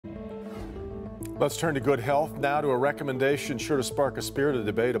Let's turn to good health now, to a recommendation sure to spark a spirited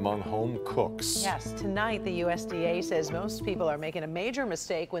debate among home cooks. Yes, tonight the USDA says most people are making a major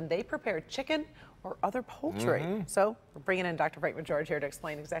mistake when they prepare chicken or other poultry. So we're bringing in Dr. Frank George here to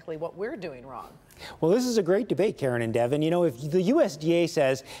explain exactly what we're doing wrong. Well, this is a great debate, Karen and Devin. You know, if the USDA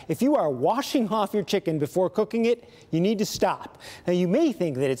says if you are washing off your chicken before cooking it, you need to stop. Now, you may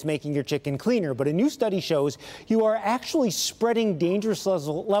think that it's making your chicken cleaner, but a new study shows you are actually spreading dangerous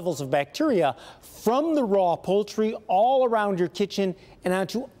levels of bacteria from the raw poultry all around your kitchen and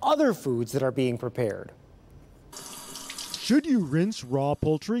onto other foods that are being prepared. Should you rinse raw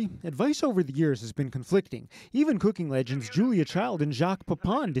poultry? Advice over the years has been conflicting. Even cooking legends Julia Child and Jacques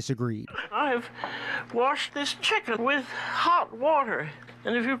Pepin disagreed. I've washed this chicken with hot water,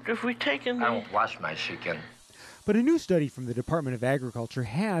 and if we take in I don't wash my chicken. But a new study from the Department of Agriculture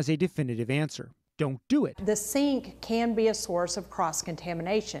has a definitive answer. Don't do it. The sink can be a source of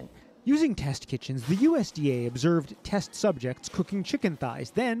cross-contamination. Using test kitchens, the USDA observed test subjects cooking chicken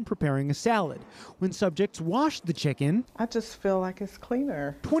thighs, then preparing a salad. When subjects washed the chicken, I just feel like it's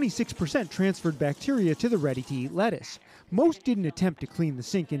cleaner. 26% transferred bacteria to the ready-to-eat lettuce. Most didn't attempt to clean the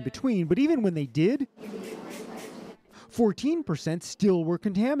sink in between, but even when they did, 14% still were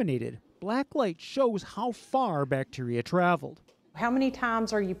contaminated. Black light shows how far bacteria traveled. How many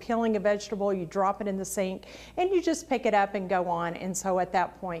times are you peeling a vegetable, you drop it in the sink, and you just pick it up and go on, and so at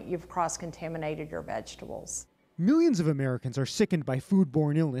that point you've cross-contaminated your vegetables. Millions of Americans are sickened by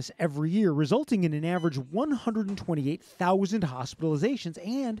foodborne illness every year, resulting in an average 128,000 hospitalizations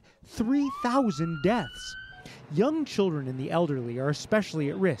and 3,000 deaths. Young children and the elderly are especially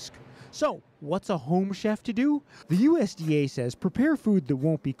at risk. So, what's a home chef to do? The USDA says prepare food that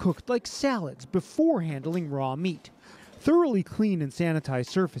won't be cooked, like salads, before handling raw meat. Thoroughly clean and sanitize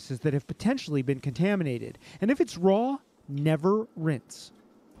surfaces that have potentially been contaminated. And if it's raw, never rinse.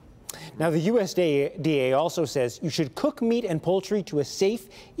 Now, the USDA also says you should cook meat and poultry to a safe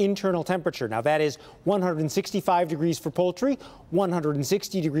internal temperature. Now, that is 165 degrees for poultry,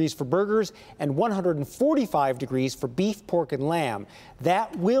 160 degrees for burgers, and 145 degrees for beef, pork, and lamb.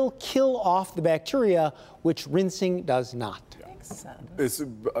 That will kill off the bacteria, which rinsing does not.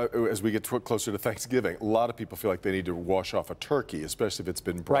 As we get closer to Thanksgiving, a lot of people feel like they need to wash off a turkey, especially if it's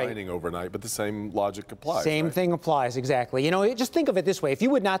been brining overnight, but the same logic applies. Same thing applies, exactly. You know, just think of it this way. If you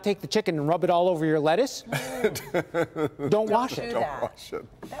would not take the chicken and rub it all over your lettuce, don't wash it. Don't wash it.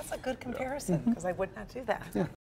 That's a good comparison, because I would not do that.